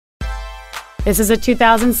This is a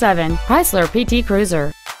 2007 Chrysler PT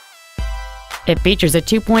Cruiser. It features a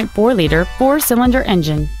 2.4-liter four-cylinder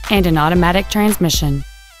engine and an automatic transmission.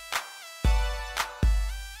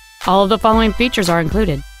 All of the following features are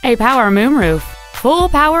included: a power moonroof, full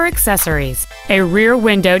power accessories, a rear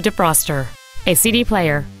window defroster, a CD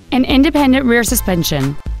player, an independent rear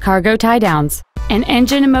suspension, cargo tie-downs, an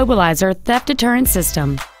engine immobilizer theft deterrent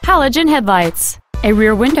system, halogen headlights, a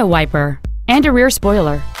rear window wiper, and a rear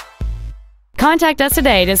spoiler. Contact us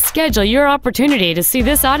today to schedule your opportunity to see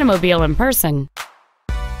this automobile in person.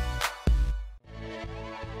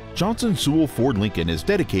 Johnson Sewell Ford Lincoln is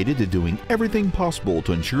dedicated to doing everything possible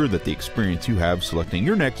to ensure that the experience you have selecting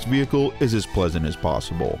your next vehicle is as pleasant as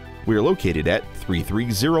possible. We are located at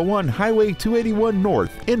 3301 Highway 281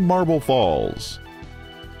 North in Marble Falls.